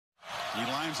He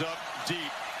lines up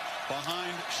deep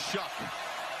behind Shuck.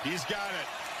 He's got it.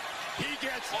 He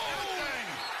gets everything.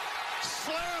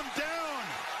 Slammed down.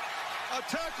 A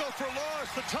tackle for loss.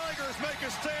 The Tigers make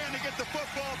a stand to get the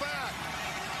football back.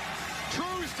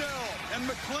 Truesdell and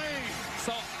McLean.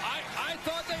 So I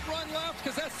thought they'd run left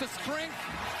because that's the strength.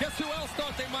 Guess who else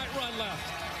thought they might run left?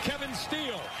 Kevin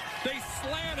Steele. They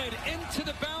slanted into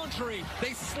the boundary.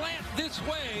 They slant this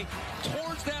way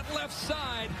towards that left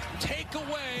side. Take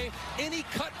away any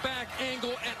cutback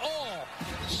angle at all.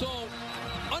 So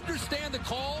understand the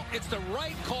call. It's the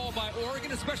right call by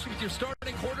Oregon, especially with your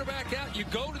starting quarterback out. You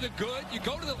go to the good. You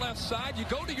go to the left side. You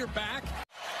go to your back.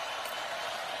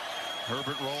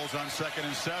 Herbert rolls on 2nd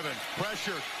and 7.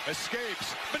 Pressure,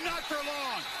 escapes, but not for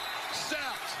long.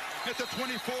 Sacked at the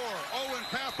 24. Owen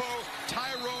Papo,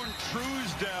 Tyrone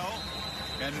Truesdell,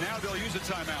 and now they'll use a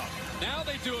timeout. Now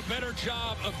they do a better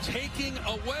job of taking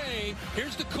away.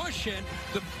 Here's the cushion.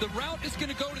 The route is going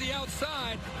to go to the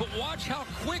outside, but watch how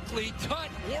quickly Tut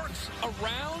works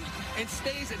around and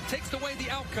stays and takes away the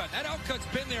outcut. That outcut's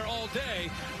been there all day.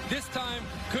 This time,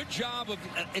 good job of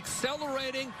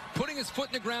accelerating, putting his foot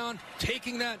in the ground,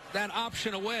 taking that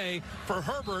option away for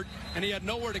Herbert, and he had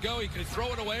nowhere to go. He could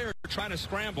throw it away or try to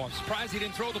scramble. I'm surprised he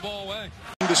didn't throw the ball away.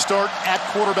 To start at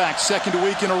quarterback, second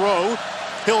week in a row.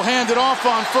 He'll hand it off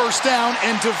on first down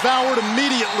and devoured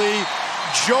immediately.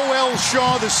 Joel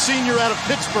Shaw, the senior out of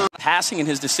Pittsburgh. Passing and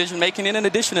his decision making, and in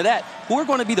addition to that, who are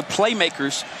going to be the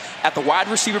playmakers at the wide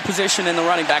receiver position and the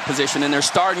running back position, and they're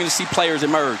starting to see players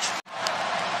emerge.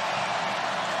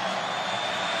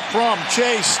 From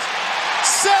chased,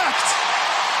 sacked,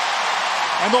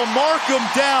 and they'll mark him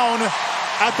down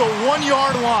at the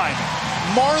 1-yard line.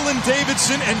 Marlon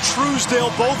Davidson and Truesdell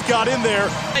both got in there.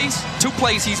 2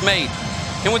 plays he's made.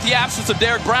 And with the absence of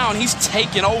Derek Brown, he's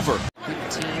taken over.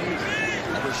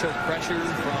 Never showed pressure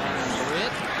from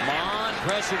Britt. Mon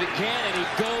pressured again, and he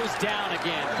goes down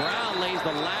again. Brown lays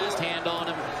the last hand on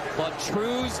him, but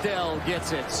Truesdell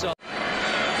gets it. So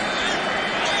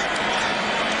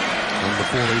Number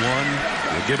 41,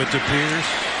 they give it to Pierce.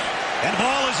 And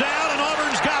ball is out, and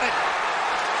Auburn's got it.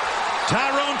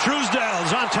 Tyrone Truesdell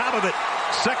is on top of it.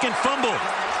 Second fumble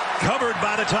covered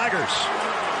by the Tigers.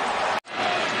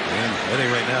 And I think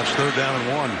right now it's 3rd down and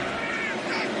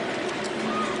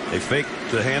 1. They fake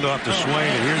the handoff to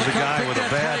Swain, and here's a guy with a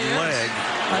bad leg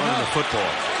running the football.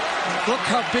 Look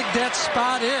how big that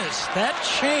spot is. That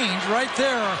change right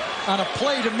there on a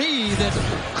play to me that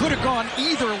could have gone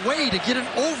either way to get an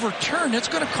overturn. It's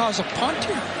going to cause a punt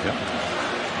here. Yep.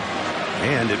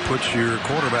 And it puts your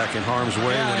quarterback in harm's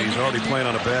way when he's already playing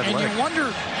on a bad leg. And you wonder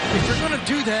if you're going to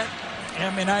do that. I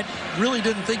mean, I really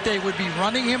didn't think they would be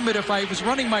running him, but if I was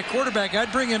running my quarterback,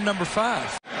 I'd bring in number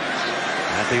 5.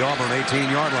 At the Auburn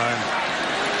 18-yard line.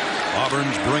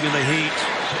 Auburn's bringing the heat.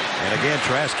 And again,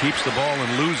 Trask keeps the ball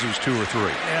and loses 2 or 3.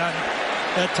 Yeah,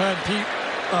 that time, Pete,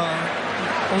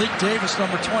 Malik Davis,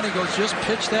 number 20, goes, just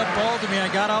pitch that ball to me.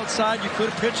 I got outside. You could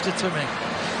have pitched it to me.